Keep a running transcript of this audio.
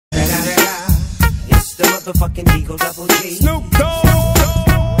motherfucking Eagle Double G. Snoop Dogg.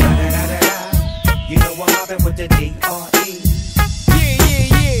 You know I'm mobbing with the D.R.E.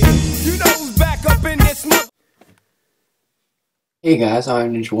 Yeah. You know who's back up in this mother. Hey guys,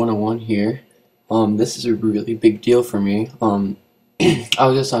 Iron Ninja 101 here. This is a really big deal for me. I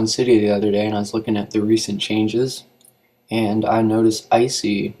was just on Cydia the other day and I was looking at the recent changes, and I noticed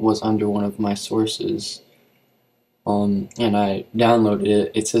Icy was under one of my sources. And I downloaded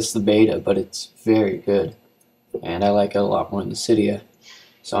it. It's just the beta, but it's very good, and I like it a lot more than Cydia.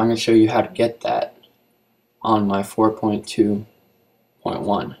 So I'm going to show you how to get that on my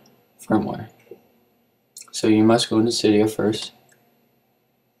 4.2.1 firmware. So you must go into Cydia first.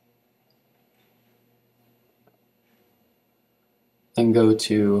 Then go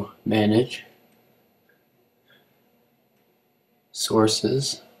to Manage,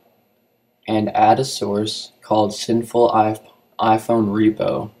 Sources, and add a source called Sinful iPhone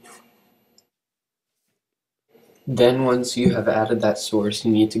Repo. Then once you have added that source,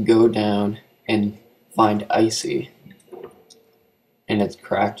 you need to go down and find Icy. And it's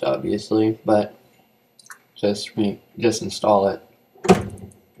cracked obviously, but just install it.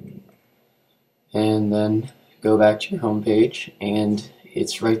 And then go back to your home page, and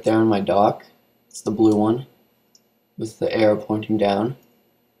it's right there on my dock. It's the blue one with the arrow pointing down.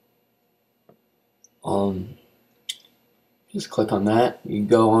 Just click on that. You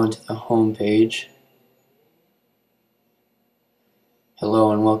go on to the home page.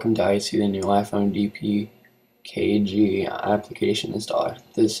 Hello and welcome to Icy, the new iPhone DPKG application installer.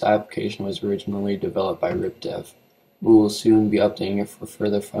 This application was originally developed by RipDev. We will soon be updating it for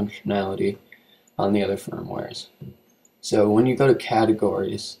further functionality on the other firmwares. So when you go to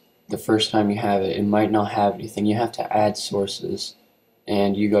categories, the first time you have it, it might not have anything. You have to add sources,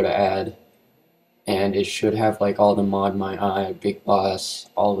 and you go to add, and it should have like all the Mod My Eye, Big Boss,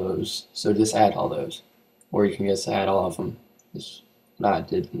 all those. So just add all those, or you can just add all of them. That's what I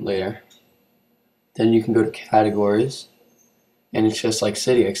did later. Then you can go to categories, and it's just like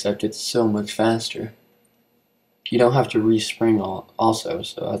Cydia, except it's so much faster. You don't have to respring also,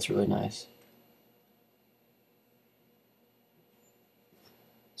 so that's really nice.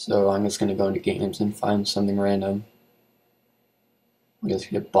 So I'm just going to go into games and find something random. I'm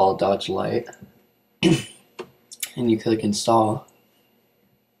just going to get Ball Dodge Light. And you click install.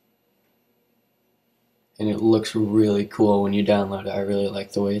 And it looks really cool when you download it. I really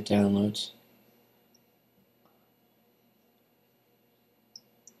like the way it downloads.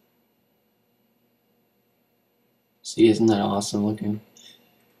 See, isn't that awesome looking?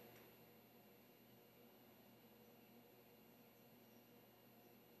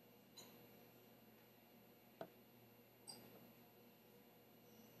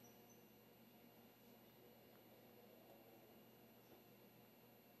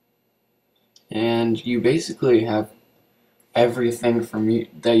 And you basically have everything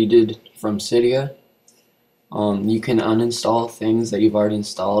that you did from Cydia. You can uninstall things that you've already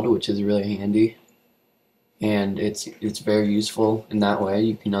installed, which is really handy, and it's very useful in that way.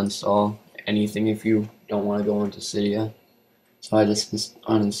 You can uninstall anything if you don't want to go into Cydia. So I just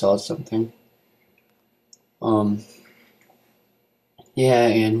uninstalled something. Yeah,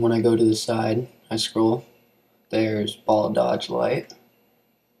 and when I go to the side, I scroll. There's Ball Dodge Light.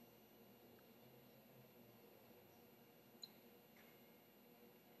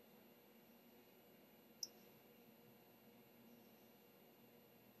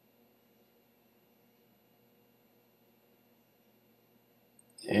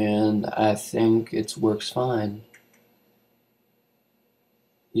 And I think it works fine.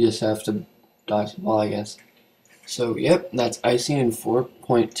 You just have to dodge the ball, I guess. So yep, that's Icy in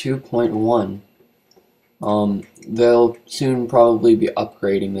 4.2.1. They'll soon probably be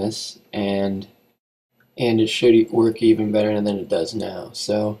upgrading this, and it should work even better than it does now.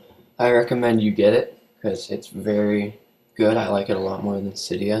 So I recommend you get it because it's very good. I like it a lot more than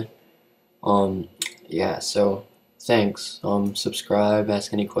Cydia. Yeah, so thanks. Subscribe,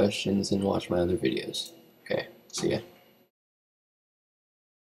 ask any questions, and watch my other videos. Okay, see ya.